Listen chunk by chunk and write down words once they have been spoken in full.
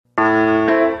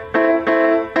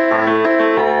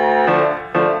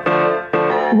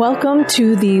Welcome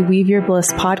to the Weave Your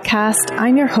Bliss podcast.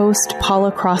 I'm your host,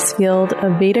 Paula Crossfield,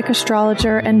 a Vedic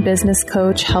astrologer and business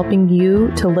coach helping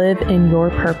you to live in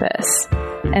your purpose.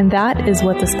 And that is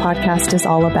what this podcast is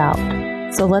all about.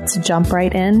 So let's jump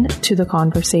right in to the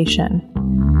conversation.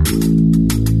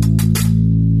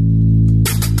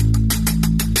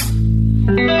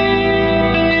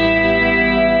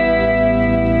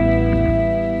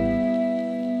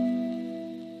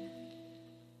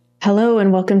 Hello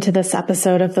and welcome to this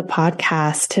episode of the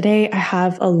podcast. Today I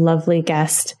have a lovely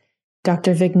guest,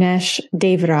 Dr. Vignesh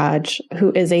Devraj,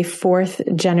 who is a fourth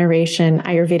generation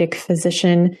Ayurvedic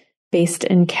physician based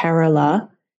in Kerala.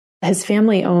 His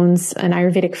family owns an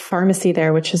Ayurvedic pharmacy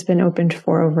there, which has been opened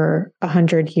for over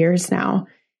 100 years now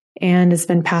and has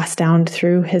been passed down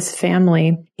through his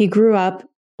family. He grew up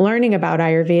learning about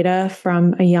Ayurveda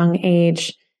from a young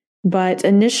age, but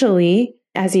initially,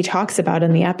 as he talks about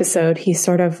in the episode, he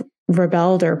sort of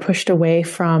rebelled or pushed away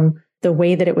from the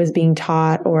way that it was being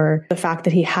taught or the fact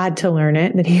that he had to learn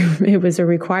it, that it was a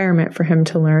requirement for him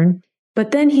to learn.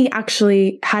 But then he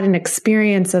actually had an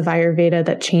experience of Ayurveda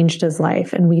that changed his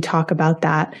life. And we talk about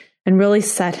that and really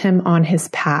set him on his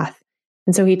path.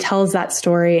 And so he tells that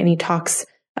story and he talks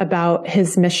about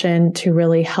his mission to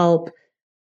really help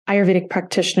Ayurvedic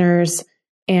practitioners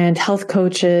and health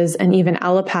coaches and even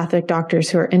allopathic doctors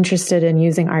who are interested in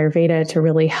using Ayurveda to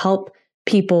really help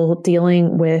people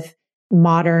dealing with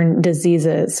modern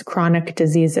diseases, chronic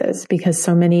diseases, because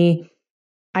so many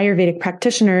Ayurvedic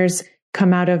practitioners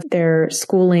come out of their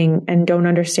schooling and don't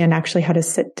understand actually how to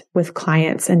sit with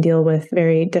clients and deal with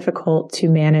very difficult to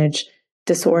manage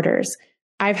disorders.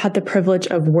 I've had the privilege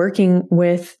of working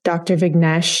with Dr.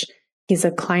 Vignesh. He's a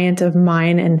client of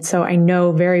mine, and so I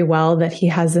know very well that he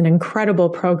has an incredible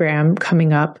program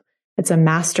coming up. It's a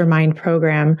mastermind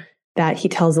program that he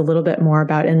tells a little bit more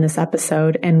about in this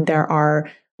episode, and there are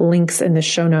links in the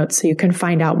show notes so you can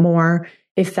find out more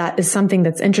if that is something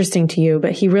that's interesting to you.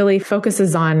 But he really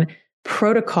focuses on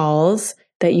protocols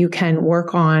that you can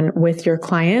work on with your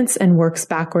clients and works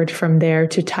backward from there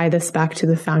to tie this back to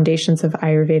the foundations of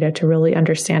Ayurveda to really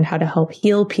understand how to help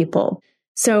heal people.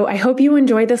 So I hope you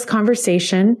enjoy this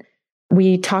conversation.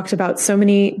 We talked about so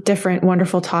many different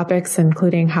wonderful topics,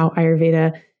 including how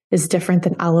Ayurveda is different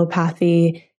than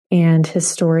allopathy and his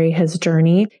story, his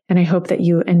journey. And I hope that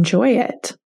you enjoy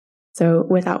it. So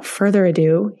without further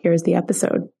ado, here's the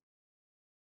episode.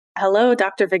 Hello,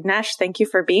 Dr. Vignesh. Thank you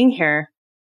for being here.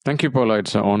 Thank you, Paula.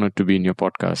 It's an honor to be in your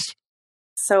podcast.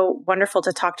 So wonderful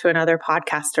to talk to another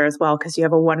podcaster as well, because you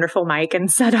have a wonderful mic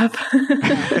and setup.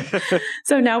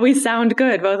 So now we sound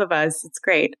good, both of us. It's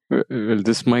great. Well,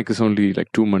 this mic is only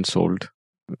like 2 months old.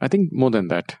 I think more than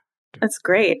that. That's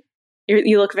great.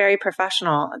 You look very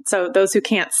professional. So those who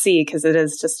can't see, because it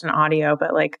is just an audio,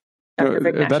 but like Dr.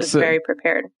 Vignesh is very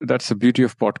prepared. That's the beauty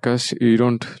of podcasts. You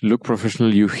don't look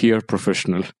professional, you hear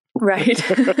professional. Right.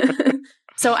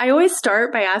 So I always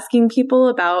start by asking people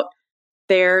about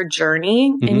their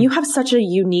journey. Mm-hmm. And you have such a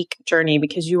unique journey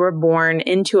because you were born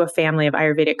into a family of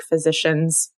Ayurvedic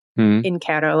physicians in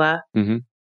Kerala. Mm-hmm.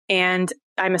 And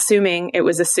I'm assuming it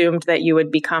was assumed that you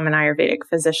would become an Ayurvedic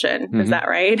physician. Mm-hmm. Is that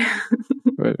right?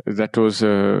 Well, that was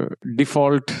a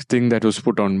default thing that was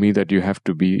put on me that you have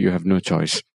no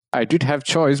choice. I did have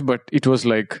choice, but it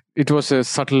was a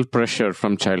subtle pressure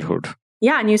from childhood.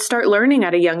 Yeah. And you start learning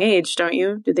at a young age, don't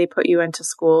you? Did they put you into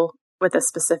school with a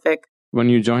specific... When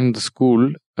you join the school,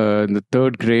 in the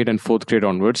 3rd grade and 4th grade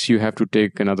onwards, you have to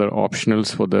take another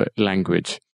optionals for the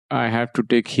language. I have to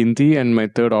take Hindi, and my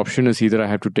third option is either I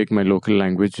have to take my local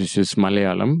language, which is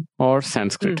Malayalam, or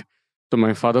Sanskrit. So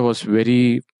my father was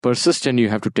very persistent, you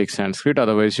have to take Sanskrit,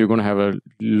 otherwise you're going to have a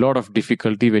lot of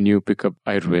difficulty when you pick up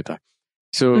Ayurveda.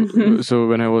 So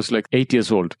when I was like 8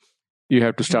 years old, you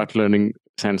have to start learning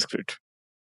Sanskrit.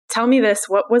 Tell me this,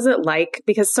 what was it like?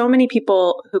 Because so many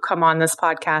people who come on this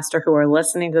podcast or who are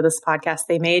listening to this podcast,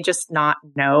 they may just not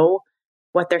know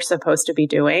what they're supposed to be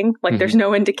doing. Like there's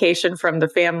no indication from the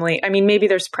family. I mean, maybe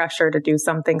there's pressure to do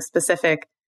something specific,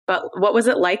 but what was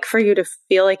it like for you to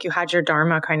feel like you had your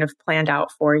dharma kind of planned out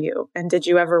for you? And did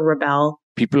you ever rebel?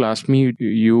 People ask me,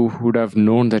 you would have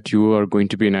known that you are going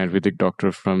to be an Ayurvedic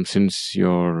doctor since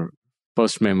your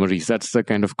first memories. That's the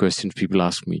kind of questions people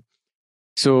ask me.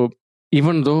 So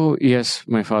even though, yes,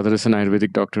 my father is an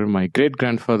Ayurvedic doctor, my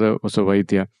great-grandfather was a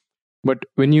Vaidya. But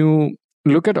when you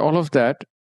look at all of that,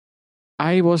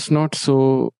 I was not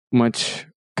so much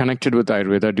connected with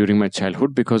Ayurveda during my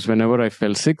childhood because whenever I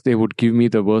fell sick, they would give me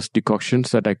the worst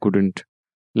decoctions that I didn't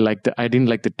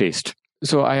like the taste.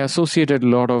 So I associated a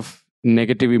lot of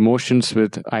negative emotions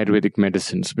with Ayurvedic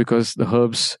medicines because the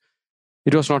herbs,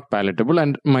 it was not palatable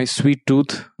and my sweet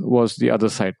tooth was the other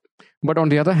side. But on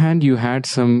the other hand, you had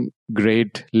some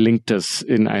great linctus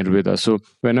in Ayurveda. So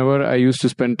whenever I used to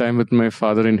spend time with my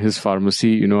father in his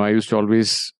pharmacy, I used to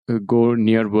always go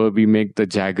near where we make the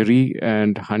jaggery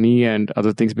and honey and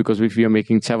other things, because if we are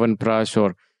making chavanprash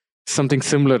or something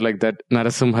similar like that,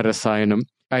 Narasimha Rasayanam,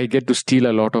 I get to steal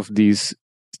a lot of these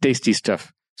tasty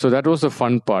stuff. So that was the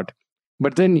fun part.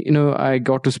 But then, I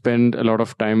got to spend a lot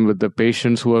of time with the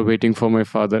patients who are waiting for my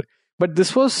father. But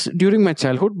this was during my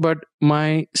childhood, but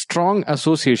my strong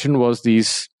association was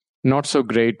these not so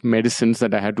great medicines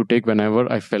that I had to take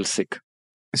whenever I fell sick.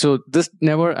 So this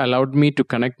never allowed me to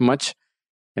connect much.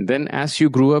 And then as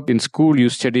you grew up in school, you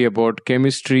study about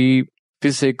chemistry,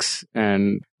 physics,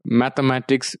 and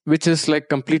mathematics, which is like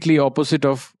completely opposite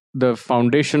of the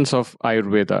foundations of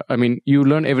Ayurveda. I mean, you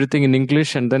learn everything in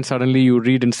English and then suddenly you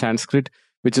read in Sanskrit,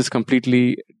 which is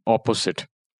completely opposite.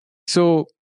 So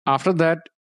after that,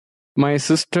 my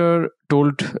sister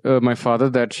told my father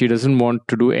that she doesn't want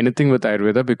to do anything with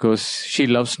Ayurveda because she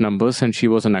loves numbers and she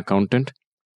was an accountant.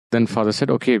 Then father said,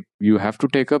 okay, you have to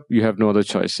take up, you have no other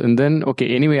choice. And then,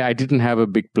 okay, anyway, I didn't have a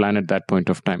big plan at that point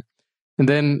of time. And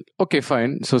then, okay,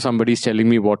 fine. So somebody's telling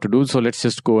me what to do. So let's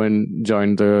just go and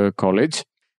join the college.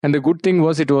 And the good thing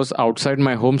was it was outside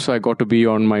my home. So I got to be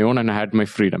on my own and I had my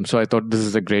freedom. So I thought this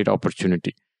is a great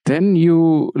opportunity. Then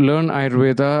you learn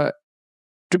Ayurveda.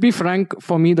 To be frank,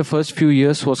 for me, the first few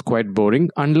years was quite boring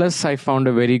unless I found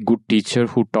a very good teacher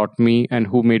who taught me and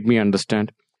who made me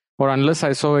understand, or unless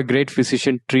I saw a great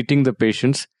physician treating the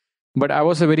patients. But I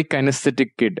was a very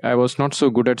kinesthetic kid. I was not so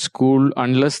good at school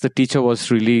unless the teacher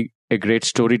was really a great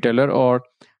storyteller, or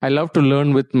I love to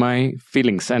learn with my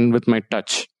feelings and with my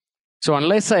touch. So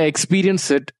unless I experience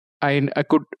it, I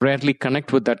could rarely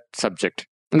connect with that subject.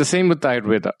 And the same with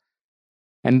Ayurveda.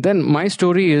 And then my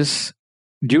story is,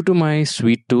 due to my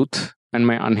sweet tooth and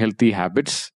my unhealthy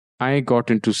habits, I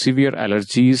got into severe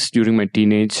allergies during my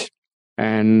teenage.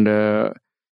 And a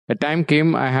time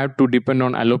came I had to depend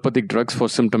on allopathic drugs for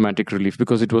symptomatic relief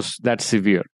because it was that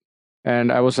severe.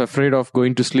 And I was afraid of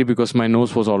going to sleep because my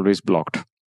nose was always blocked.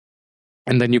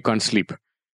 And then you can't sleep.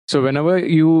 So whenever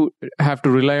you have to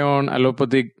rely on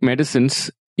allopathic medicines,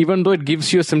 even though it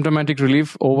gives you a symptomatic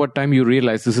relief, over time you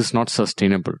realize this is not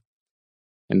sustainable.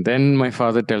 And then my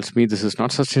father tells me this is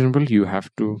not sustainable. You have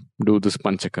to do this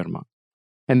Panchakarma.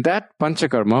 And that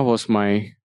Panchakarma was my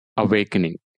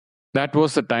awakening. That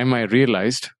was the time I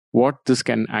realized what this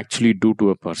can actually do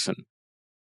to a person.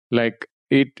 Like,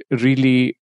 it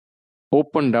really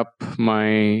opened up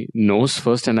my nose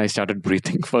first and I started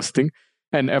breathing first thing.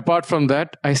 And apart from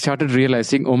that, I started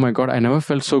realizing, oh my God, I never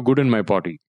felt so good in my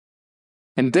body.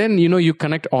 And then, you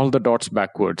connect all the dots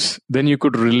backwards. Then you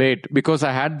could relate, because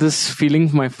I had this feeling,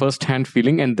 my first-hand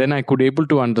feeling, and then I could able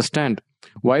to understand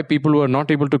why people were not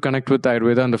able to connect with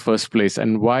Ayurveda in the first place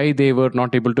and why they were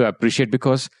not able to appreciate,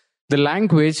 because the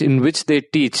language in which they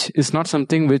teach is not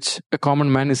something which a common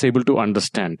man is able to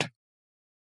understand.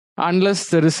 Unless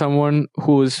there is someone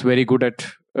who is very good at,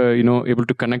 able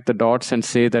to connect the dots and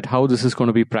say that how this is going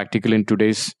to be practical in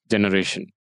today's generation.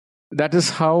 That is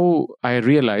how I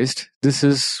realized this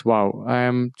is, wow, I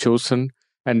am chosen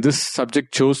and this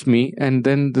subject chose me. And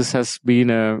then this has been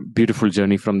a beautiful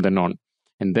journey from then on.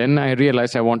 And then I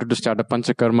realized I wanted to start a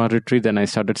Panchakarma retreat. Then I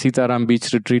started Sitaram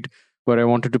Beach retreat, where I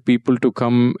wanted people to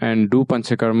come and do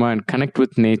Panchakarma and connect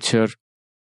with nature.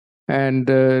 And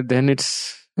then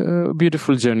it's a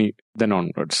beautiful journey then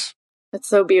onwards. It's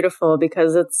so beautiful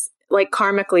because it's like,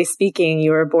 karmically speaking,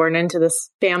 you were born into this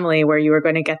family where you were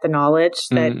going to get the knowledge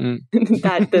that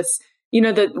that this,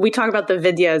 that we talk about the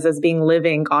Vidyas as being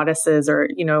living goddesses, or,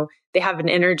 they have an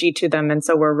energy to them. And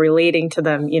so we're relating to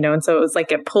them, and so it was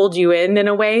like it pulled you in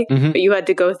a way, but you had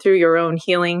to go through your own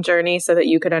healing journey so that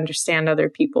you could understand other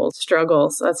people's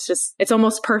struggles. So it's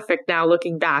almost perfect now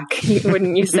looking back.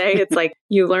 Wouldn't you say? It's like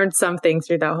you learned something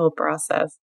through that whole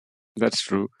process. That's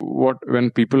true.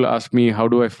 When people ask me, how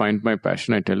do I find my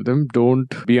passion? I tell them,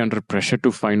 don't be under pressure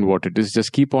to find what it is.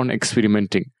 Just keep on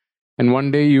experimenting. And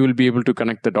one day you will be able to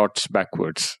connect the dots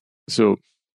backwards.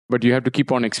 But you have to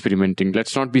keep on experimenting.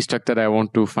 Let's not be stuck that I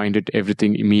want to find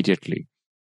everything immediately.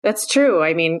 That's true.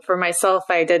 I mean, for myself,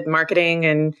 I did marketing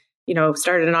and,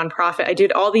 started a nonprofit. I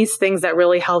did all these things that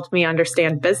really helped me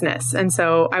understand business. And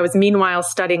so I was meanwhile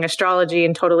studying astrology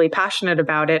and totally passionate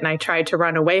about it. And I tried to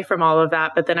run away from all of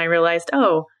that. But then I realized,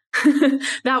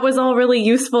 that was all really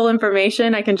useful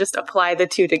information. I can just apply the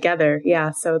two together.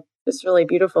 Yeah. So it's really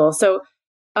beautiful. So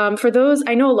for those,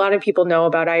 I know a lot of people know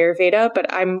about Ayurveda,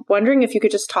 but I'm wondering if you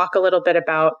could just talk a little bit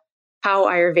about how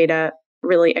Ayurveda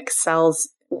really excels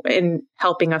in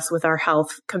helping us with our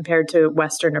health compared to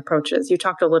Western approaches. You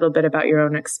talked a little bit about your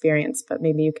own experience, but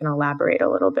maybe you can elaborate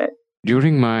a little bit.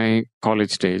 during my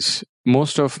college days,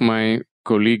 most of my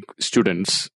colleague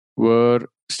students were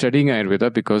studying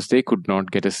Ayurveda because they could not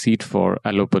get a seat for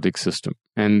allopathic system.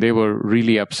 And they were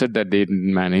really upset that they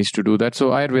didn't manage to do that. So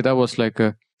Ayurveda was like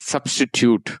a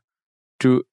substitute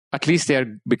to, at least they are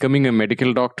becoming a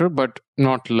medical doctor, but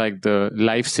not like the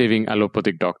life-saving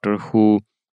allopathic doctor who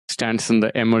stands in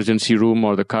the emergency room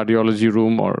or the cardiology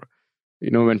room, or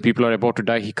when people are about to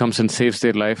die, he comes and saves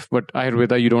their life. But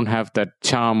Ayurveda, you don't have that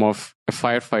charm of a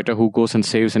firefighter who goes and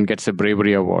saves and gets a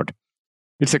bravery award.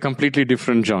 It's a completely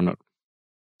different genre.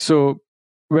 So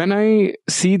when I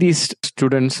see these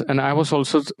students, and I was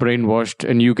also brainwashed,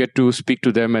 and you get to speak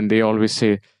to them and they always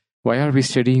say, why are we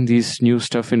studying these new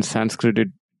stuff in Sanskrit?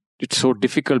 It's so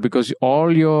difficult because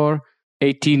all your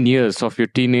 18 years of your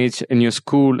teenage in your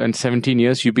school and 17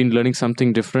 years, you've been learning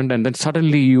something different. And then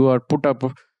suddenly you are put up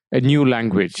a new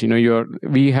language.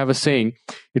 We have a saying,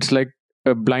 it's like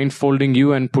blindfolding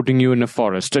you and putting you in a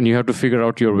forest and you have to figure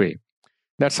out your way.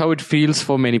 That's how it feels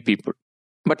for many people.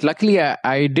 But luckily,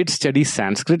 I did study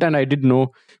Sanskrit and I did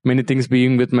know many things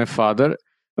being with my father.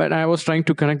 But I was trying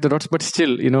to connect the dots, but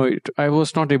still, I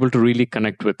was not able to really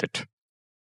connect with it.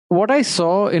 What I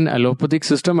saw in allopathic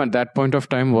system at that point of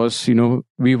time was,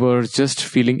 we were just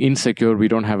feeling insecure. We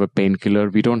don't have a painkiller.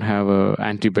 We don't have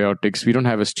antibiotics. We don't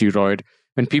have a steroid.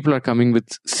 When people are coming with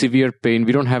severe pain,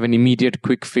 we don't have an immediate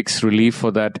quick fix relief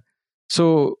for that.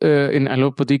 So in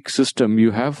allopathic system,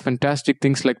 you have fantastic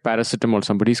things like paracetamol.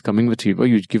 Somebody's coming with fever,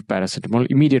 you give paracetamol,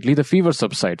 immediately the fever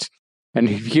subsides. And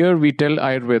here we tell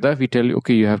Ayurveda, we tell,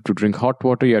 okay, you have to drink hot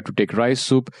water, you have to take rice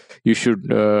soup, you should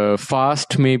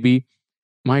fast maybe.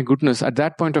 My goodness, at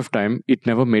that point of time, it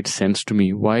never made sense to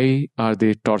me. Why are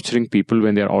they torturing people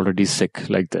when they're already sick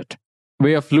like that?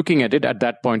 Way of looking at it at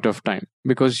that point of time,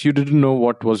 because you didn't know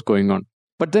what was going on.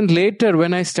 But then later,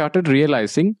 when I started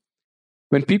realizing,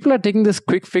 when people are taking these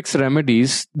quick fix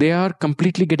remedies, they are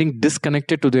completely getting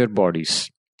disconnected to their bodies.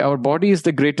 Our body is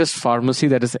the greatest pharmacy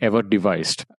that is ever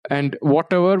devised. And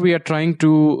whatever we are trying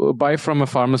to buy from a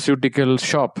pharmaceutical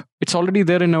shop, it's already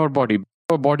there in our body.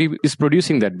 Our body is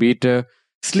producing that, be it a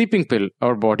sleeping pill.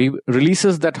 Our body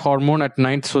releases that hormone at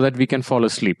night so that we can fall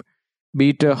asleep.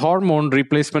 Be it a hormone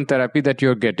replacement therapy that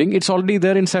you're getting, it's already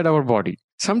there inside our body.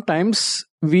 Sometimes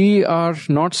we are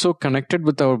not so connected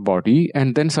with our body,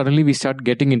 and then suddenly we start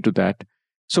getting into that.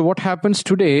 So what happens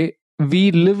today,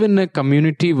 we live in a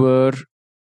community where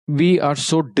we are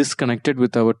so disconnected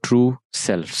with our true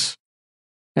selves.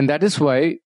 And that is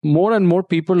why more and more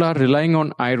people are relying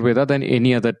on Ayurveda than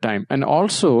any other time. And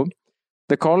also,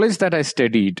 the college that I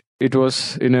studied, it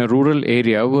was in a rural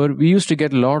area where we used to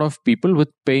get a lot of people with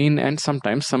pain and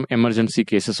sometimes some emergency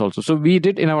cases also. So we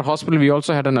did, in our hospital, we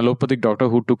also had an allopathic doctor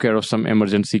who took care of some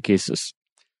emergency cases.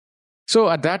 So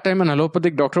at that time, an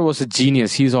allopathic doctor was a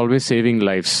genius. He's always saving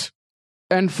lives.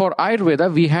 And for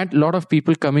Ayurveda, we had a lot of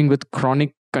people coming with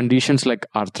chronic conditions like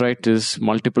arthritis,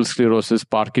 multiple sclerosis,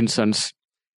 Parkinson's.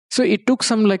 So it took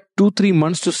some 2-3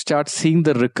 months to start seeing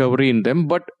the recovery in them.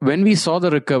 But when we saw the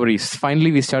recoveries,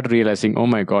 finally we started realizing, oh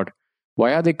my God,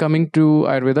 why are they coming to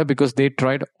Ayurveda? Because they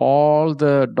tried all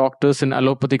the doctors in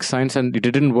allopathic science and it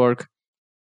didn't work.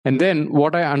 And then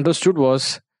what I understood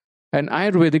was an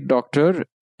Ayurvedic doctor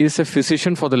is a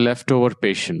physician for the leftover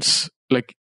patients.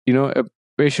 A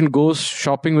patient goes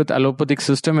shopping with allopathic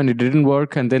system and it didn't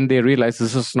work, and then they realize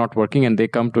this is not working and they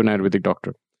come to an Ayurvedic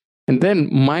doctor. And then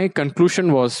my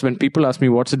conclusion was, when people ask me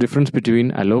what's the difference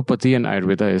between allopathy and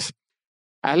Ayurveda, is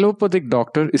allopathic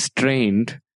doctor is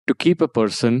trained to keep a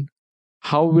person.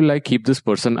 How will I keep this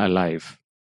person alive?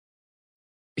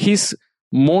 He's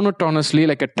monotonously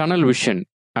like a tunnel vision.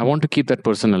 I want to keep that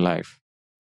person alive.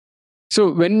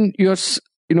 So when you're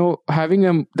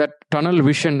having that tunnel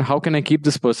vision, how can I keep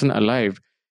this person alive?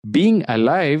 Being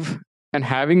alive and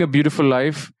having a beautiful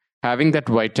life, having that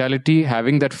vitality,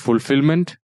 having that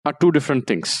fulfillment are two different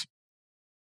things.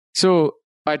 So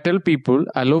I tell people,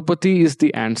 allopathy is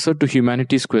the answer to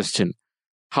humanity's question,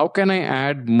 how can I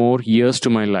add more years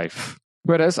to my life?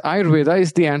 Whereas Ayurveda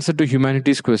is the answer to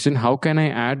humanity's question, how can I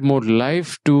add more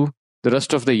life to the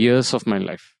rest of the years of my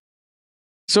life?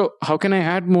 So how can I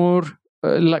add more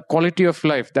quality of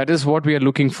life? That is what we are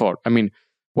looking for. I mean,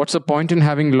 what's the point in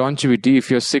having longevity if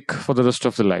you're sick for the rest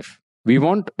of the life? We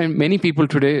want, and many people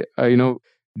today, do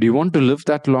you want to live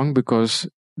that long? Because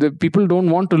the people don't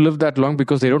want to live that long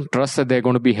because they don't trust that they're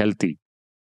going to be healthy.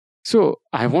 So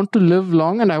I want to live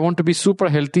long and I want to be super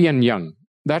healthy and young.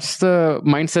 That's the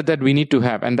mindset that we need to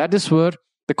have. And that is where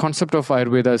the concept of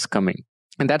Ayurveda is coming.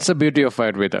 And that's the beauty of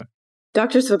Ayurveda.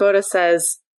 Dr. Svoboda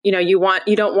says,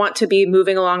 you don't want to be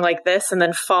moving along like this and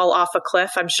then fall off a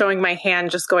cliff. I'm showing my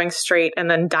hand just going straight and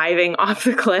then diving off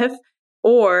the cliff.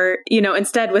 Or,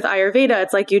 instead with Ayurveda,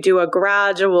 it's like you do a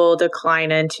gradual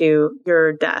decline into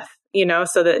your death,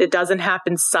 so that it doesn't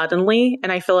happen suddenly.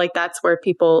 And I feel like that's where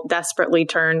people desperately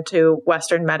turn to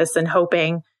Western medicine,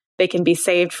 hoping they can be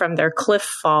saved from their cliff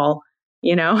fall,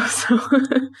 so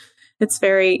it's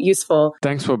very useful.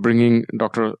 Thanks for bringing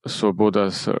Dr.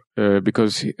 Svoboda, sir,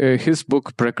 because his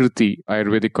book, Prakriti,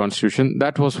 Ayurvedic Constitution,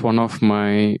 that was one of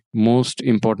my most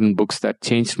important books that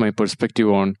changed my perspective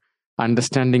on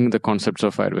understanding the concepts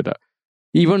of Ayurveda.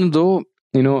 Even though,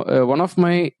 one of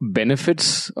my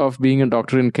benefits of being a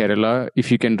doctor in Kerala,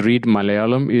 if you can read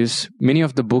Malayalam, is many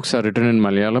of the books are written in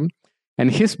Malayalam. And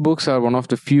his books are one of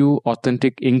the few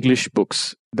authentic English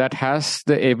books that has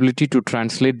the ability to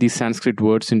translate these Sanskrit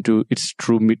words into its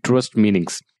truest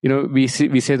meanings. We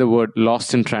say the word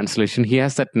lost in translation. He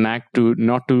has that knack to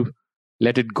not to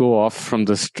let it go off from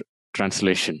this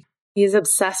translation. He's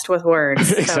obsessed with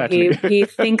words. Exactly. So he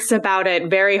thinks about it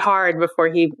very hard before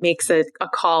he makes a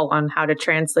call on how to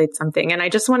translate something. And I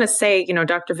just want to say,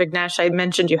 Dr. Vignesh, I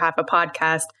mentioned you have a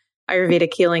podcast,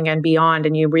 Ayurvedic Healing and Beyond,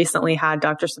 and you recently had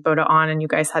Dr. Svoboda on, and you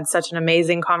guys had such an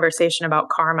amazing conversation about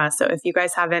karma. So if you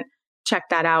guys haven't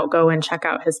checked that out, go and check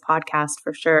out his podcast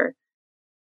for sure.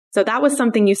 So that was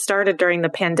something you started during the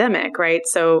pandemic, right?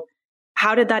 So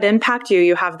how did that impact you?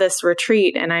 You have this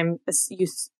retreat, and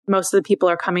most of the people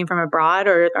are coming from abroad,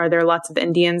 or are there lots of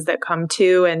Indians that come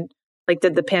too? And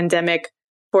did the pandemic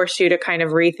force you to kind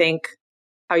of rethink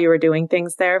how you were doing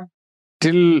things there?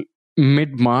 Till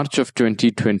mid-March of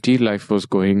 2020, life was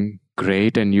going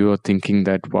great, and you were thinking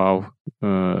that, wow,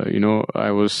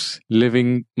 I was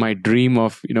living my dream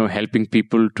of, helping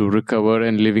people to recover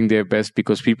and living their best,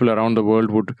 because people around the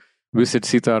world would visit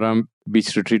Sitaram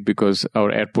Beach Retreat because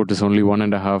our airport is only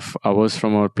 1.5 hours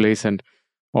from our place, and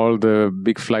all the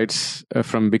big flights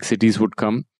from big cities would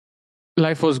come.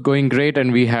 Life was going great,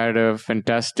 and we had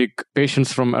fantastic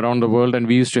patients from around the world, and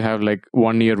we used to have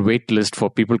 1 year wait list for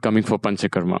people coming for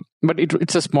Panchakarma. But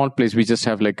it's a small place. We just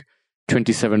have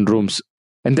 27 rooms.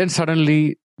 And then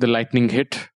suddenly the lightning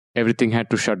hit. Everything had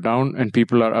to shut down, and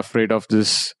people are afraid of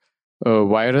this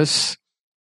virus.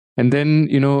 And then,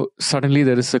 suddenly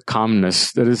there is a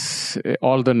calmness. There is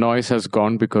all the noise has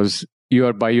gone, because you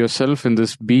are by yourself in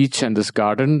this beach and this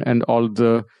garden, and all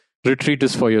the retreat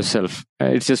is for yourself.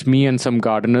 It's just me and some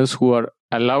gardeners who are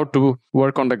allowed to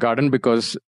work on the garden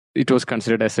because it was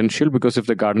considered essential, because if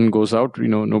the garden goes out,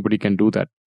 nobody can do that.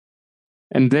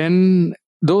 And then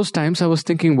those times I was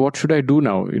thinking, what should I do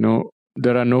now?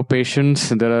 There are no patients,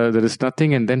 there is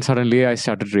nothing. And then suddenly I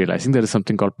started realizing there is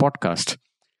something called podcast.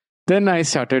 Then I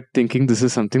started thinking this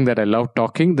is something that I love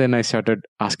talking. Then I started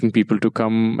asking people to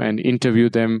come and interview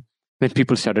them. Then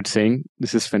people started saying,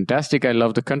 this is fantastic. I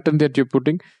love the content that you're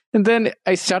putting. And then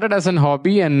I started as a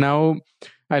hobby, and now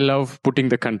I love putting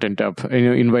the content up,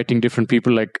 inviting different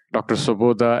people like Dr.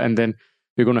 Svoboda, and then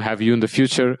we're going to have you in the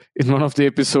future in one of the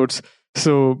episodes.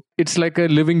 So it's like a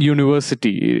living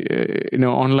university,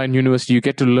 online university. You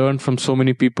get to learn from so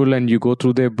many people, and you go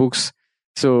through their books.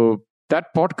 So that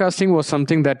podcasting was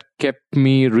something that kept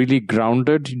me really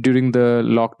grounded during the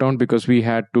lockdown, because we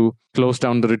had to close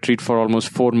down the retreat for almost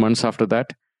 4 months after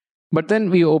that. But then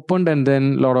we opened, and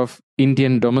then a lot of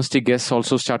Indian domestic guests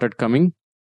also started coming.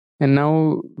 And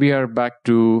now we are back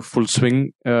to full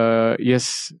swing.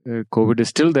 Yes, COVID is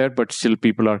still there, but still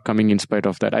people are coming in spite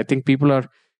of that. I think people are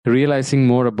realizing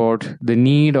more about the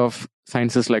need of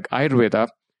sciences like Ayurveda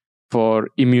for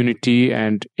immunity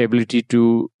and ability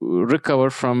to recover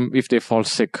from if they fall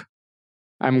sick.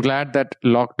 I'm glad that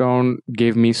lockdown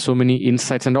gave me so many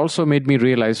insights, and also made me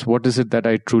realize what is it that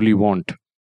I truly want.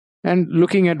 And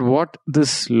looking at what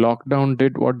this lockdown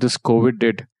did, what this COVID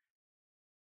did,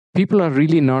 people are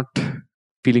really not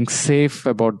feeling safe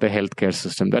about the healthcare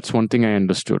system. That's one thing I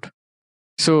understood.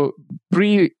 So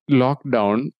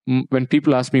pre-lockdown, when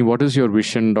people ask me, what is your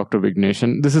vision, Dr. Vignesh?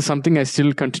 And this is something I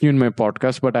still continue in my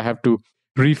podcast, but I have to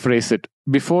rephrase it.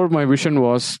 Before, my vision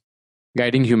was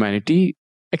guiding humanity,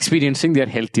 experiencing their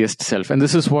healthiest self. And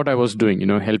this is what I was doing,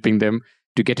 helping them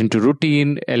to get into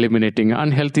routine, eliminating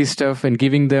unhealthy stuff, and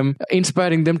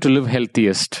inspiring them to live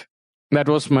healthiest. That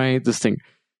was this thing.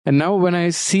 And now when I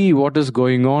see what is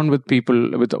going on with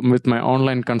people, with my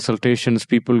online consultations,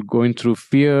 people going through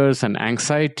fears and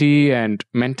anxiety and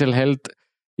mental health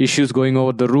issues going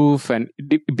over the roof. And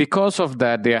because of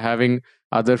that, they are having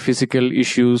other physical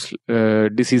issues,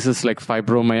 diseases like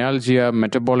fibromyalgia,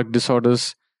 metabolic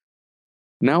disorders.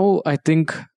 Now I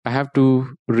think I have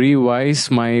to revise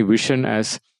my vision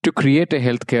as to create a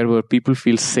healthcare where people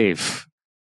feel safe.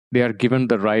 They are given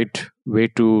the right way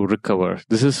to recover.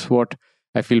 This is what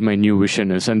I feel my new vision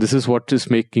is. And this is what is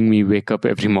making me wake up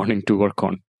every morning to work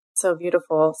on. so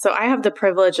beautiful. So I have the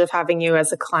privilege of having you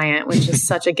as a client, which is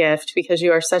such a gift because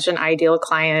you are such an ideal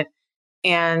client.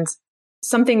 And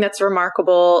something that's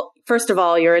remarkable, first of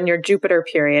all, you're in your Jupiter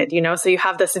period, so you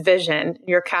have this vision,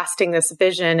 you're casting this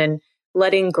vision and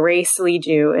letting grace lead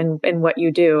you in what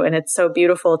you do. And it's so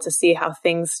beautiful to see how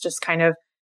things just kind of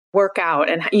work out.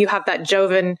 And you have that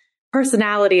Jovan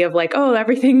personality of like, oh,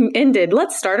 everything ended.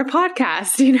 Let's start a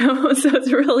podcast, So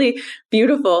it's really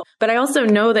beautiful. But I also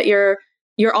know that you're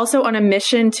also on a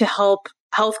mission to help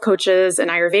health coaches and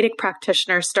Ayurvedic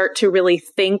practitioners start to really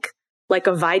think like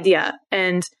a Vaidya.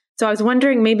 And so I was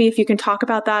wondering maybe if you can talk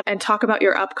about that and talk about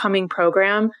your upcoming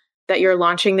program that you're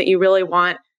launching that you really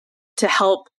want to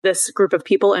help this group of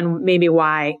people and maybe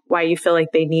why you feel like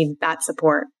they need that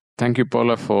support. Thank you,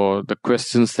 Paula, for the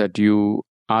questions that you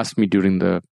asked me during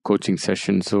the coaching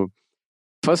session. So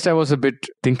first I was a bit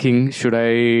thinking, should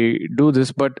I do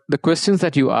this? But the questions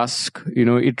that you ask,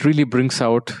 it really brings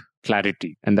out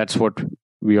clarity. And that's what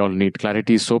we all need.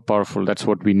 Clarity is so powerful. That's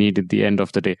what we need at the end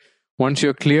of the day. Once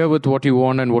you're clear with what you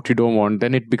want and what you don't want,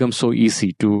 then it becomes so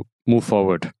easy to move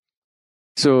forward.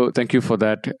 So thank you for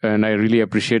that. And I really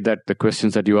appreciate that, the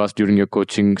questions that you asked during your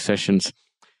coaching sessions.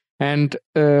 And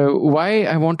why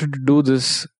I wanted to do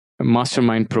this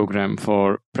mastermind program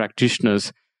for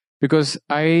practitioners, because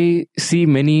I see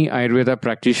many Ayurveda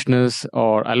practitioners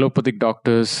or allopathic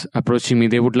doctors approaching me.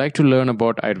 They would like to learn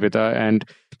about Ayurveda, and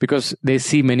because they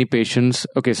see many patients.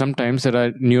 Okay, sometimes there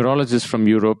are neurologists from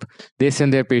Europe. They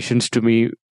send their patients to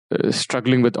me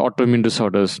struggling with autoimmune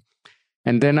disorders.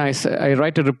 And then I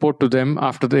write a report to them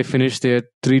after they finish their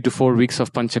 3 to 4 weeks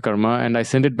of Panchakarma, and I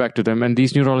send it back to them. And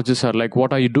these neurologists are like,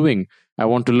 what are you doing? I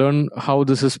want to learn how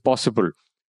this is possible.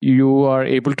 You are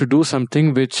able to do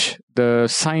something which the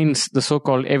science, the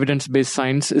so-called evidence-based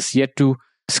science, is yet to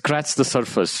scratch the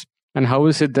surface. And how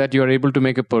is it that you are able to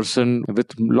make a person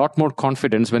with a lot more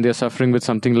confidence when they are suffering with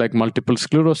something like multiple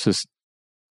sclerosis?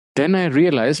 Then I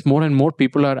realized more and more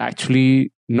people are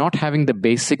actually not having the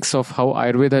basics of how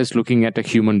Ayurveda is looking at a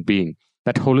human being,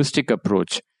 that holistic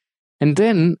approach. And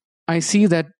then I see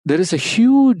that there is a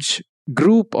huge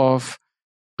group of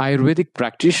Ayurvedic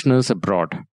practitioners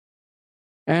abroad.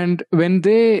 And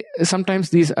sometimes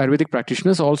these Ayurvedic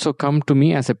practitioners also come to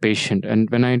me as a patient. And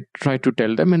when I try to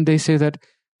tell them, and they say that,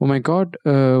 oh my God,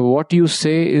 what you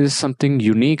say is something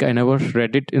unique. I never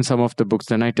read it in some of the books.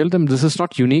 Then I tell them, this is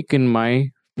not unique in my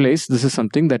place. This is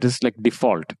something that is like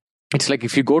default. It's like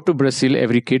if you go to Brazil,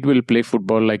 every kid will play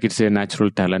football like it's a natural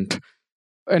talent.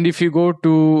 And if you go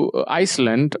to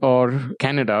Iceland or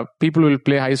Canada, people will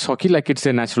play ice hockey like it's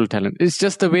a natural talent. It's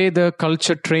just the way the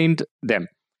culture trained them.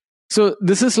 So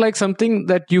this is like something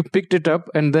that you picked it up,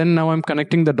 and then now I'm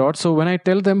connecting the dots. So when I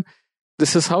tell them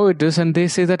this is how it is, and they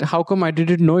say that how come I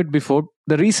didn't know it before?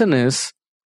 The reason is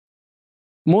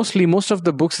most of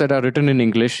the books that are written in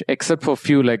English, except for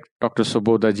few like Dr.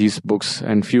 Sobodaji's books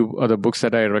and few other books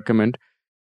that I recommend,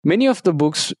 many of the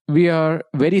books we are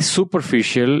very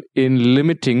superficial in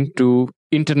limiting to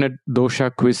internet dosha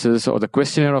quizzes or the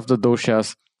questionnaire of the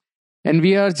doshas, and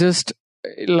we are just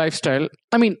lifestyle.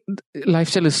 I mean,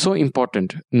 lifestyle is so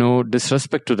important, no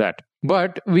disrespect to that,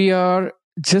 but we are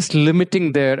just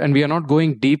limiting there and we are not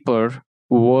going deeper.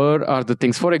 Where are the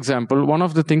things? For example, one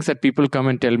of the things that people come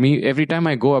and tell me every time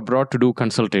I go abroad to do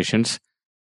consultations,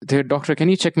 they're, doctor, can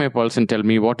you check my pulse and tell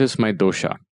me what is my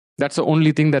dosha? That's the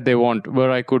only thing that they want,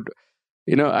 where I could,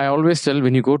 I always tell,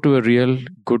 when you go to a real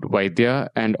good Vaidya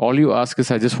and all you ask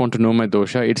is, I just want to know my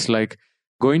dosha, it's like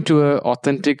going to an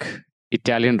authentic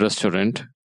Italian restaurant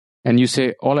and you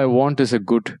say, all I want is a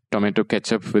good tomato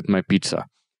ketchup with my pizza.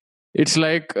 It's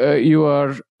like you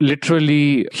are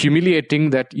literally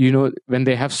humiliating that, when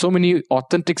they have so many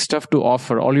authentic stuff to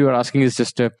offer, all you are asking is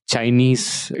just a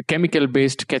Chinese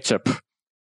chemical-based ketchup.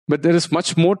 But there is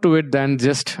much more to it than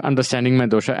just understanding my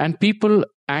dosha. And people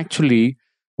actually,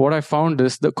 what I found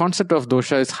is the concept of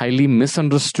dosha is highly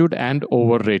misunderstood and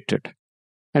overrated.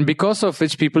 And because of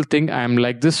which people think I'm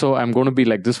like this, so I'm going to be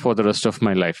like this for the rest of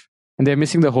my life. And they're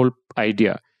missing the whole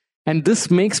idea. And this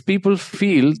makes people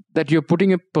feel that you're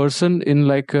putting a person in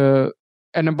like in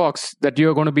a box, that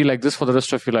you're going to be like this for the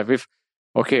rest of your life. If,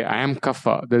 okay, I am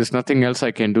kapha, there is nothing else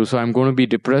I can do. So I'm going to be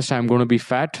depressed, I'm going to be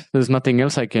fat, there's nothing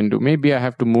else I can do. Maybe I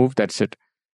have to move, that's it.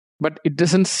 But it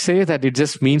doesn't say that. It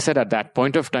just means that at that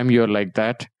point of time, you're like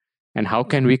that. And how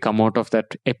can we come out of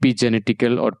that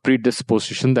epigenetical or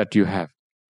predisposition that you have?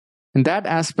 And that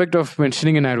aspect of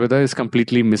mentioning in Ayurveda is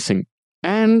completely missing.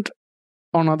 And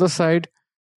on the other side,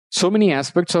 so many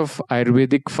aspects of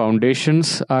Ayurvedic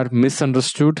foundations are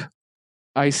misunderstood.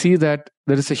 I see that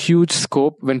there is a huge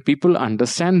scope. When people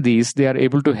understand these, they are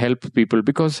able to help people,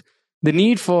 because the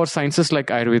need for sciences like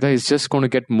Ayurveda is just going to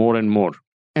get more and more.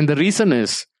 And the reason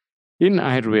is, in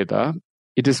Ayurveda,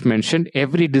 it is mentioned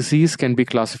every disease can be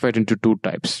classified into two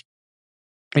types.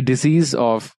 A disease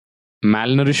of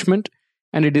malnourishment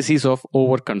and a disease of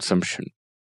overconsumption.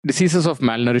 Diseases of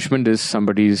malnourishment is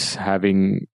somebody's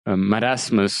having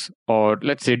marasmus, or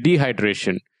let's say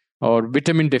dehydration, or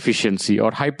vitamin deficiency,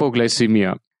 or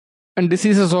hypoglycemia. And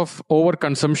diseases of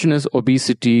overconsumption is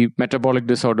obesity, metabolic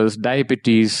disorders,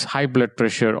 diabetes, high blood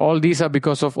pressure. All these are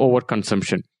because of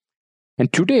overconsumption.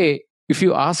 And today, if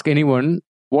you ask anyone,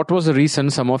 what was the reason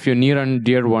some of your near and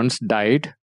dear ones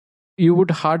died? You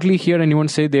would hardly hear anyone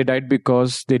say they died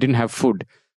because they didn't have food.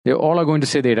 They all are going to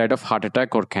say they died of heart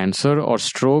attack or cancer or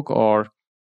stroke or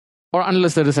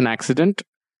unless there is an accident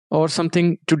or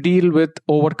something to deal with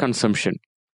overconsumption.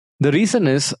 The reason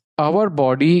is our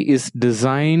body is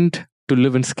designed to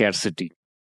live in scarcity.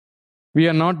 We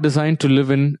are not designed to live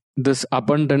in this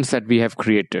abundance that we have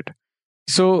created.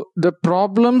 So the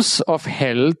problems of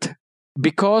health,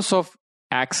 because of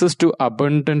access to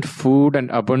abundant food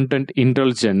and abundant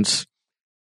indulgence,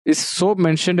 is so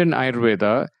mentioned in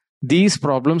Ayurveda. These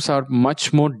problems are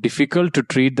much more difficult to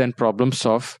treat than problems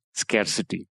of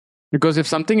scarcity. Because if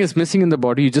something is missing in the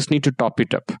body, you just need to top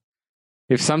it up.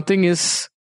 If something is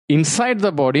inside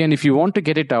the body and if you want to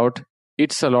get it out,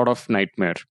 it's a lot of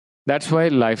nightmare. That's why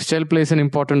lifestyle plays an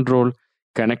important role.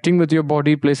 Connecting with your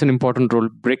body plays an important role.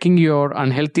 Breaking your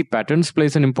unhealthy patterns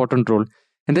plays an important role.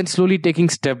 And then slowly taking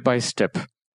step by step.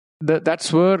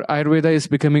 That's where Ayurveda is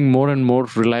becoming more and more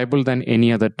reliable than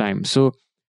any other time. So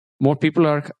more people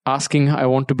are asking, I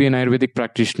want to be an Ayurvedic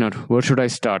practitioner. Where should I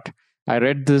start? I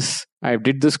read this, I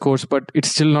did this course, but it's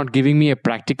still not giving me a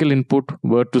practical input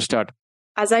where to start.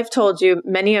 As I've told you,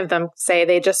 many of them say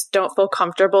they just don't feel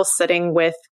comfortable sitting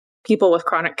with people with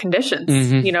chronic conditions,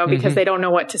 because they don't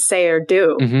know what to say or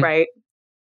do, right?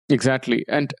 Exactly.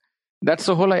 And that's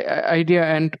the whole idea.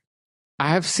 And I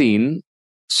have seen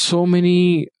so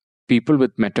many people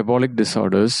with metabolic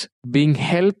disorders being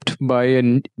helped by a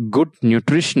good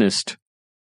nutritionist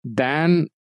than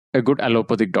a good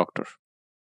allopathic doctor.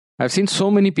 I've seen so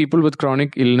many people with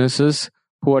chronic illnesses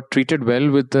who are treated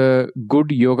well with a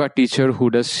good yoga teacher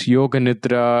who does yoga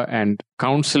nidra and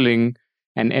counseling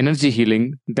and energy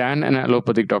healing than an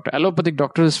allopathic doctor. Allopathic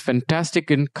doctor is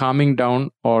fantastic in calming down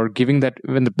or giving that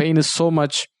when the pain is so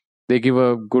much, they give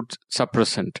a good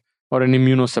suppressant or an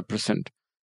immunosuppressant.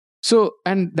 So,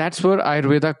 and that's where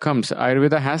Ayurveda comes.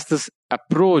 Ayurveda has this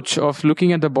approach of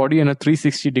looking at the body in a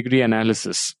 360-degree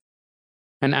analysis.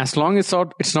 And as long as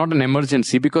it's not an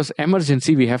emergency, because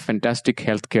emergency, we have fantastic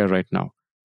healthcare right now.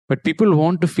 But people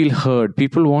want to feel heard.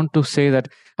 People want to say that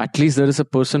at least there is a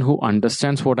person who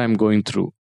understands what I'm going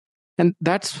through. And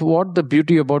that's what the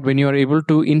beauty about when you are able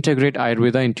to integrate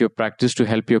Ayurveda into your practice to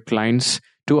help your clients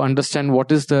to understand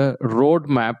what is the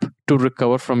roadmap to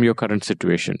recover from your current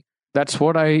situation. That's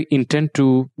what I intend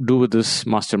to do with this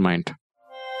mastermind.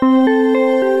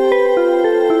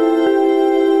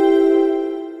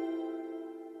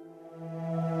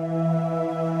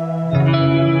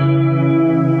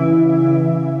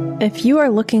 If you are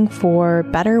looking for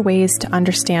better ways to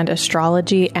understand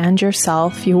astrology and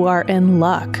yourself, you are in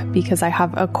luck because I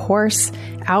have a course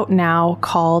out now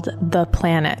called The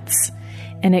Planets.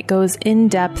 And it goes in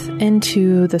depth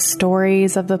into the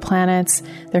stories of the planets,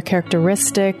 their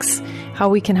characteristics, how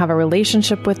we can have a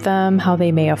relationship with them, how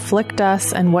they may afflict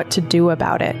us, and what to do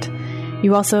about it.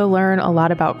 You also learn a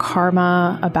lot about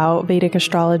karma, about Vedic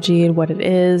astrology, what it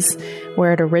is,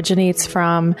 where it originates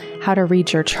from, how to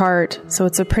read your chart. So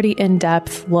it's a pretty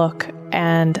in-depth look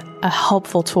and a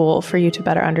helpful tool for you to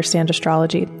better understand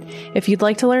astrology. If you'd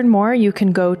like to learn more, you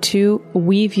can go to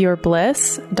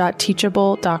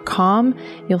weaveyourbliss.teachable.com.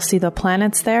 You'll see the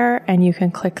planets there and you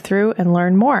can click through and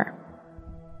learn more.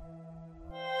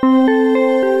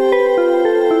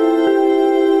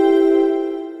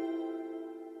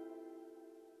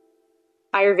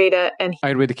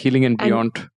 Ayurvedic Healing and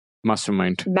Beyond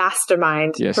Mastermind.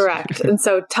 Mastermind, yes. Correct. And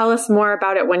so tell us more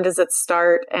about it. When does it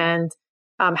start? And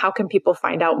how can people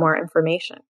find out more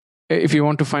information? If you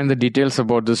want to find the details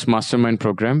about this mastermind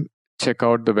program, check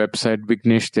out the website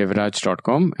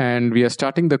vigneshdevraj.com. And we are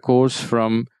starting the course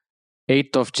from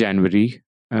 8th of January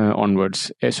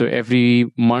onwards. So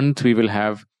every month we will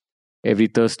have every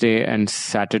Thursday and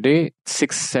Saturday,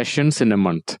 6 sessions in a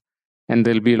month. And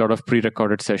there'll be a lot of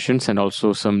pre-recorded sessions and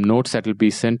also some notes that will be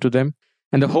sent to them.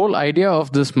 And the whole idea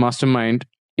of this mastermind,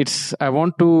 I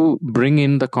want to bring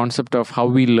in the concept of how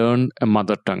we learn a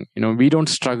mother tongue. We don't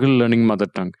struggle learning mother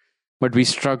tongue, but we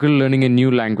struggle learning a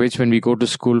new language. When we go to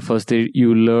school, first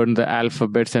you learn the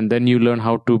alphabets and then you learn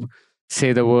how to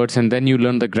say the words, and then you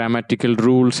learn the grammatical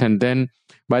rules, and then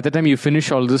by the time you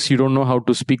finish all this, you don't know how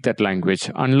to speak that language.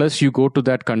 Unless you go to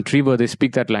that country where they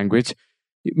speak that language,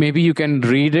 maybe you can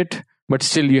read it, but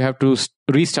still you have to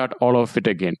restart all of it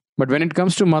again. But when it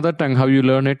comes to mother tongue, how you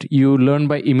learn it, you learn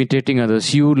by imitating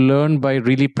others. You learn by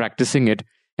really practicing it.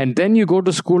 And then you go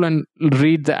to school and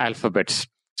read the alphabets.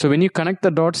 So when you connect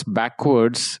the dots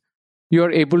backwards, you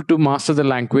are able to master the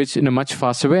language in a much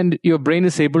faster way, and your brain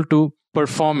is able to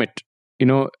perform it,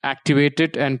 activate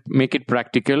it and make it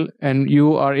practical, and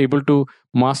you are able to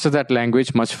master that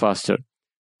language much faster.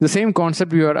 The same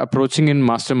concept we are approaching in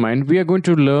Mastermind, we are going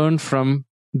to learn from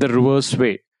the reverse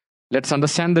way. Let's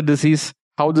understand the disease,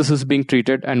 how this is being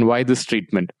treated, and why this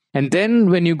treatment. And then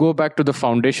when you go back to the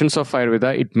foundations of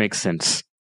Ayurveda, it makes sense.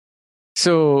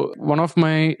 So one of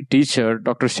my teacher,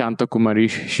 Dr. Shanta Kumari,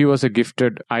 she was a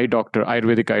gifted eye doctor,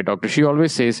 Ayurvedic eye doctor. She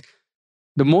always says,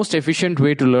 the most efficient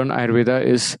way to learn Ayurveda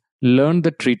is learn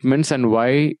the treatments and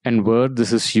why and where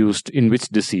this is used, in which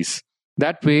disease.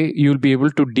 That way, you'll be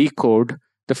able to decode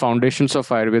the foundations of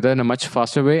Ayurveda in a much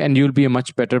faster way, and you'll be a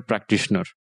much better practitioner.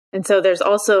 And so there's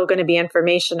also going to be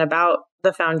information about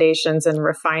the foundations and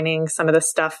refining some of the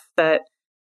stuff that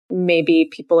maybe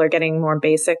people are getting more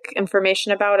basic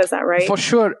information about. Is that right? For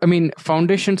sure. I mean,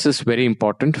 foundations is very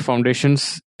important.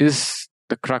 Foundations is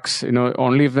the crux.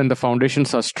 Only when the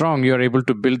foundations are strong, you are able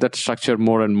to build that structure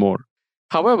more and more.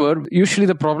 However, usually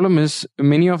the problem is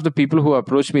many of the people who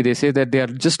approach me, they say that they are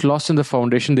just lost in the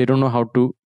foundation. They don't know how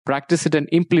to practice it and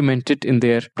implement it in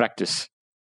their practice.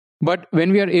 But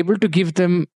when we are able to give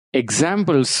them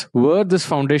examples where this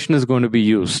foundation is going to be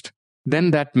used,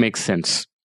 then that makes sense.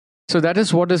 So that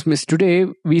is what is missed today.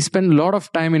 We spend a lot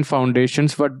of time in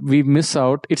foundations, but we miss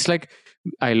out. It's like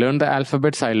I learned the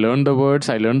alphabets, I learned the words,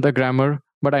 I learned the grammar,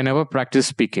 but I never practiced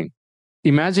speaking.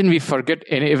 Imagine we forget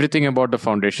everything about the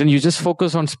foundation. You just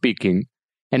focus on speaking.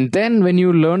 And then when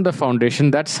you learn the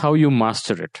foundation, that's how you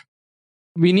master it.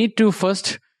 We need to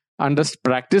first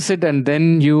practice it, and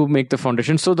then you make the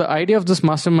foundation. So the idea of this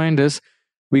mastermind is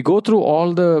we go through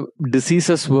all the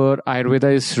diseases where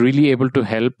Ayurveda is really able to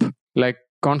help, like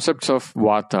concepts of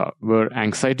Vata, where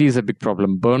anxiety is a big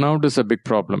problem, burnout is a big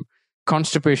problem,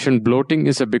 constipation, bloating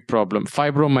is a big problem,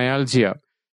 fibromyalgia,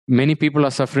 many people are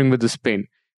suffering with this pain,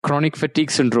 chronic fatigue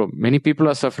syndrome, many people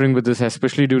are suffering with this,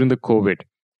 especially during the COVID.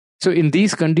 So in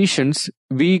these conditions,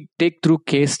 we take through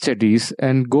case studies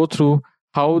and go through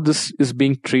how this is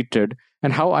being treated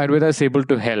and how Ayurveda is able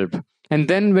to help. And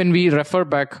then when we refer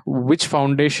back, which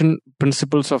foundation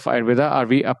principles of Ayurveda are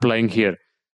we applying here?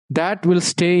 That will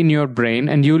stay in your brain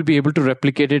and you will be able to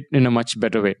replicate it in a much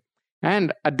better way.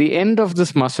 And at the end of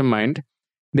this mastermind,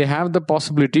 they have the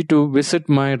possibility to visit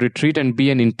my retreat and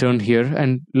be an intern here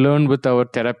and learn with our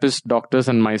therapists, doctors,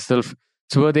 and myself.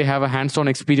 So where they have a hands-on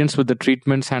experience with the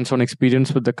treatments, hands-on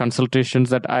experience with the consultations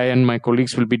that I and my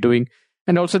colleagues will be doing.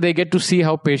 And also they get to see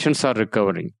how patients are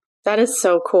recovering. That is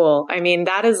so cool. I mean,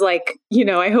 that is like,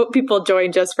 I hope people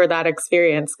join just for that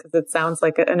experience because it sounds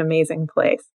like an amazing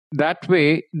place. That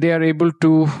way, they are able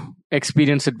to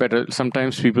experience it better.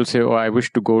 Sometimes people say, I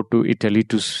wish to go to Italy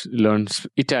to learn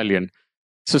Italian.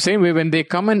 So same way, when they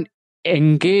come and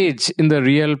engage in the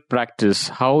real practice,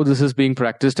 how this is being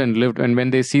practiced and lived, and when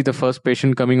they see the first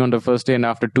patient coming on the first day, and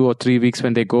after 2 or 3 weeks,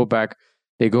 when they go back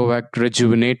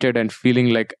rejuvenated and feeling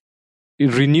like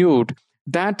renewed,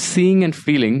 that seeing and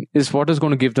feeling is what is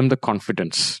going to give them the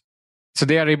confidence. So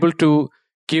they are able to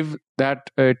give that,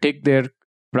 take their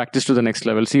practice to the next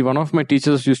level. See, one of my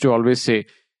teachers used to always say,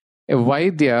 a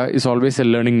Vaidya is always a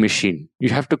learning machine. You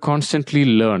have to constantly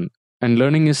learn. And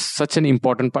learning is such an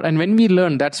important part. And when we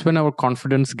learn, that's when our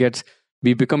confidence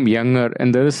we become younger.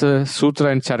 And there is a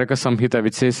sutra in Charaka Samhita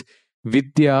which says,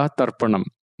 Vidya Tarpanam.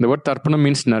 The word Tarpanam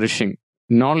means nourishing.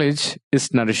 Knowledge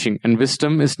is nourishing and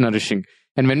wisdom is nourishing.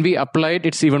 And when we apply it,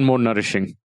 it's even more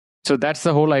nourishing. So that's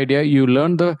the whole idea. You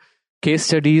learn the case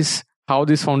studies, how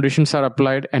these foundations are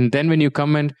applied. And then when you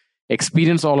come and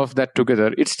experience all of that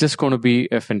together, it's just going to be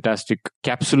a fantastic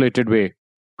capsulated way.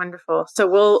 Wonderful. So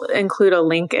we'll include a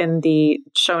link in the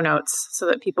show notes so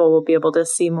that people will be able to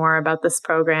see more about this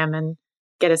program and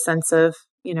get a sense of,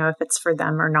 if it's for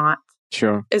them or not.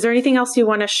 Sure. Is there anything else you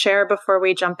want to share before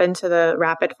we jump into the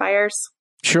rapid fires?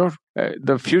 Sure.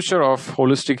 The future of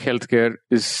holistic healthcare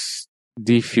is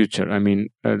the future. I mean,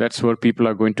 that's where people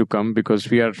are going to come because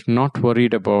we are not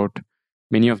worried about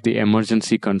many of the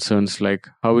emergency concerns like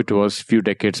how it was a few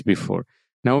decades before.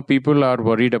 Now people are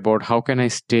worried about how can I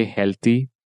stay healthy?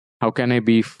 How can I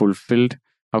be fulfilled?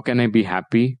 How can I be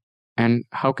happy? And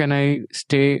how can I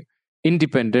stay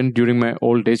independent during my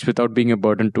old age without being a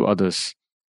burden to others?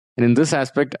 And in this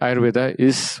aspect, Ayurveda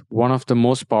is one of the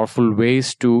most powerful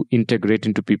ways to integrate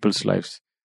into people's lives.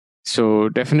 So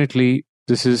definitely,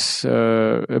 this is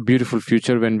a beautiful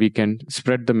future when we can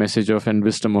spread the message of and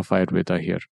wisdom of Ayurveda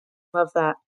here. Love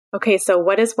that. Okay, so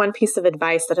what is one piece of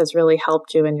advice that has really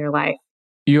helped you in your life?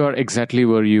 You are exactly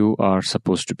where you are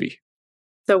supposed to be.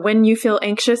 So when you feel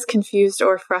anxious, confused,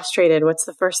 or frustrated, what's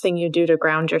the first thing you do to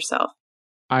ground yourself?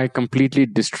 I completely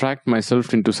distract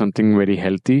myself into something very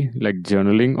healthy, like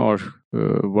journaling or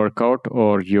workout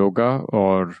or yoga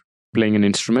or playing an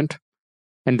instrument.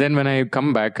 And then when I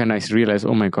come back and I realize,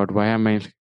 oh my God, why am I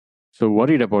so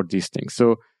worried about these things?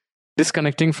 So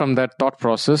disconnecting from that thought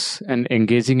process and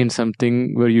engaging in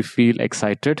something where you feel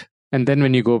excited. And then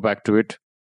when you go back to it,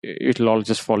 it'll all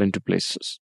just fall into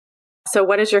places. So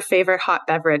what is your favorite hot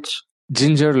beverage?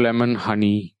 Ginger, lemon,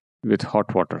 honey with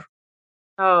hot water.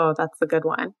 Oh, that's a good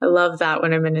one. I love that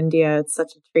when I'm in India. It's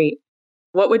such a treat.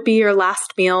 What would be your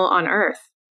last meal on earth?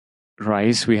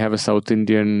 Rice. We have a South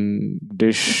Indian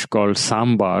dish called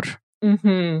sambar.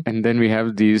 Mm-hmm. And then we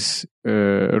have these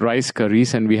rice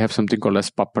curries, and we have something called as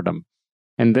papadam.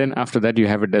 And then after that, you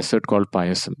have a dessert called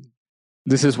payasam.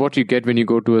 This is what you get when you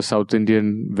go to a South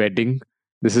Indian wedding.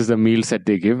 This is the meals that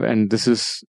they give. And this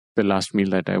is the last meal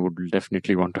that I would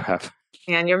definitely want to have.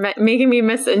 Man, you're making me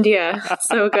miss India.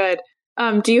 So good.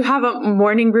 Do you have a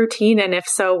morning routine? And if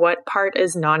so, what part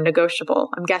is non-negotiable?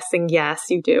 I'm guessing yes,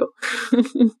 you do.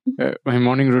 My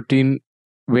morning routine,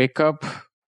 wake up,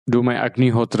 do my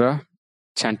Agnihotra,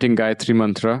 chanting Gayatri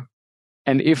Mantra.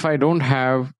 And if I don't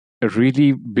have a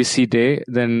really busy day,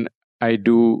 then I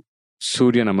do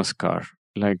Surya Namaskar,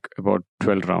 like about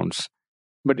 12 rounds.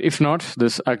 But if not,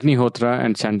 this Agnihotra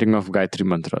and chanting of Gayatri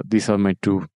Mantra, these are my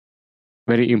two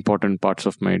very important parts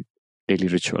of my daily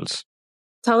rituals.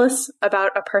 Tell us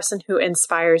about a person who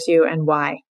inspires you and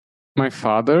why. My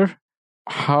father,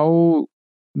 how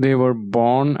they were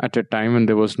born at a time when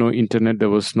there was no internet, there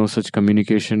was no such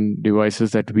communication devices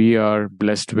that we are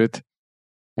blessed with.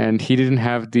 And he didn't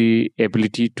have the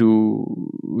ability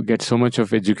to get so much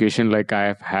of education like I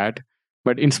have had.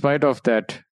 But in spite of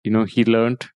that,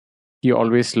 he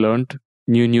always learned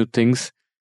new things,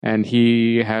 and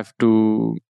he have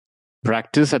to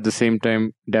practice at the same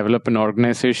time, develop an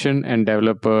organization and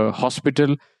develop a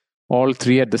hospital, all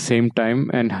three at the same time.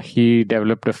 And he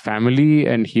developed a family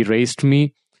and he raised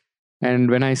me.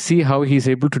 And when I see how he's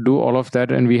able to do all of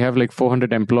that, and we have like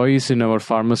 400 employees in our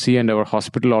pharmacy and our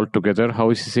hospital all together, how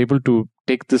he's able to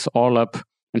take this all up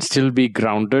and still be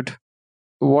grounded.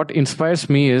 What inspires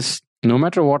me is no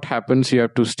matter what happens, you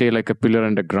have to stay like a pillar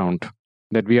underground,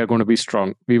 that we are going to be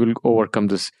strong. We will overcome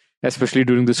this, especially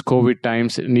during this COVID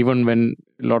times. And even when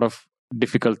a lot of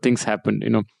difficult things happen,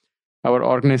 our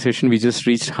organization, we just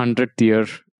reached 100th year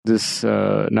this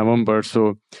November.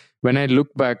 So when I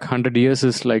look back, 100 years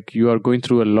is like you are going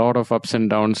through a lot of ups and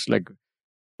downs. Like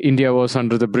India was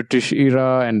under the British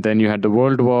era, and then you had the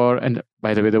World War. And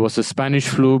by the way, there was the Spanish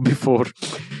flu before.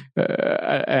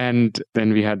 And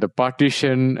then we had the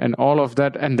partition and all of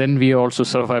that. And then we also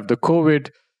survived the COVID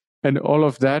and all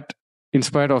of that. In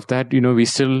spite of that, we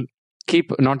still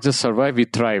keep not just survive, we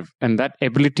thrive. And that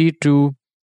ability to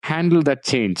handle that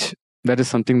change, that is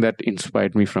something that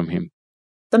inspired me from him.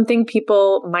 Something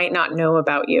people might not know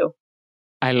about you.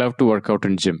 I love to work out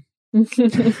in gym.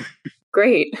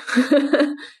 Great.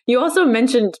 You also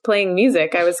mentioned playing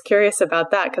music. I was curious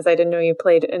about that because I didn't know you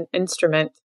played an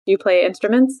instrument. Do you play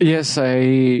instruments? Yes, I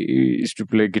used to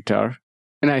play guitar,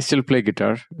 and I still play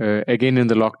guitar. Again, in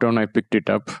the lockdown, I picked it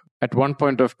up. At one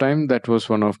point of time, that was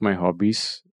one of my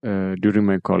hobbies during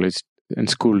my college and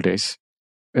school days.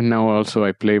 And now also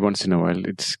I play once in a while.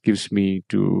 It gives me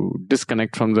to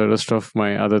disconnect from the rest of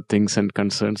my other things and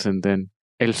concerns, and then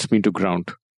helps me to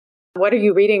ground. What are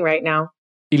you reading right now?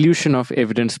 Illusion of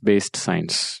Evidence-Based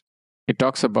Science. It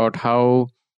talks about how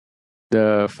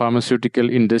the pharmaceutical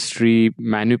industry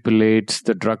manipulates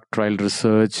the drug trial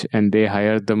research, and they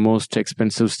hire the most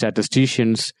expensive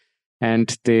statisticians,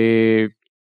 and they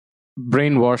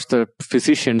brainwash the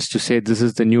physicians to say this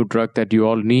is the new drug that you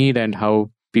all need, and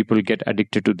how people get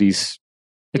addicted to these.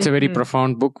 It's a very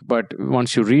profound book, but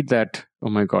once you read that, oh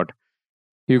my God,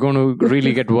 you're going to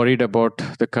really get worried about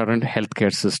the current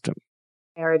healthcare system.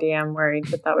 I already am worried,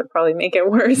 but that would probably make it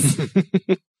worse.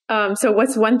 So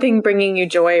what's one thing bringing you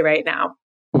joy right now?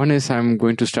 One is I'm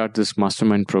going to start this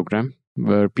mastermind program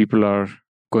where people are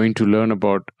going to learn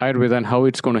about Ayurveda and how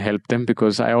it's going to help them,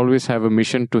 because I always have a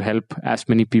mission to help as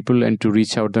many people and to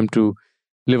reach out them to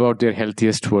live out their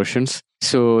healthiest versions.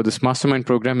 So this mastermind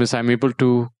program is I'm able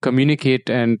to communicate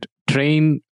and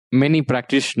train many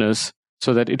practitioners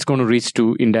so that it's going to reach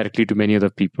to indirectly to many other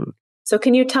people. So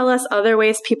can you tell us other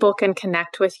ways people can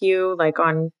connect with you, like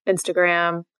on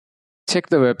Instagram? Check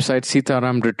the website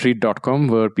sitaramretreat.com,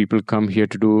 where people come here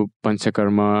to do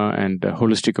panchakarma and a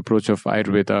holistic approach of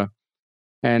Ayurveda.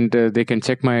 And they can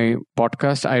check my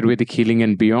podcast, Ayurvedic Healing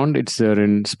and Beyond. It's there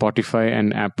in Spotify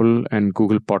and Apple and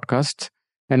Google Podcasts.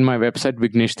 And my website,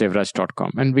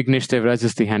 vigneshdevraj.com. And Vignesh Devraj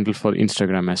is the handle for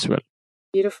Instagram as well.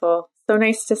 Beautiful. So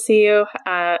nice to see you.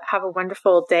 Have a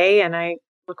wonderful day. And I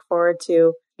look forward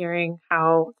to hearing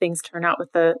how things turn out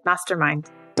with the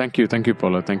mastermind. Thank you. Thank you,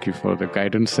 Paula. Thank you for the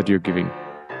guidance that you're giving.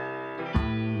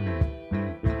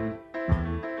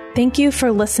 Thank you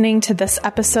for listening to this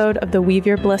episode of the Weave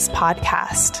Your Bliss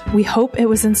podcast. We hope it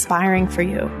was inspiring for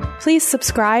you. Please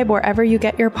subscribe wherever you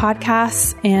get your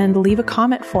podcasts and leave a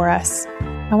comment for us.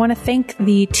 I want to thank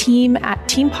the team at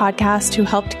Team Podcast who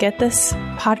helped get this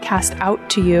podcast out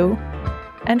to you.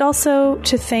 And also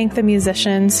to thank the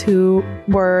musicians who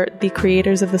were the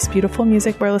creators of this beautiful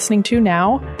music we're listening to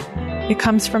now. It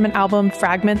comes from an album,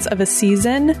 Fragments of a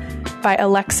Season, by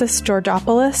Alexis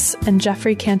Georgopoulos and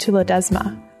Jeffrey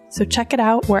Cantuladesma. So check it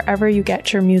out wherever you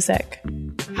get your music.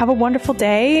 Have a wonderful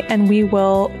day, and we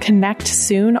will connect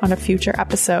soon on a future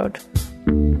episode.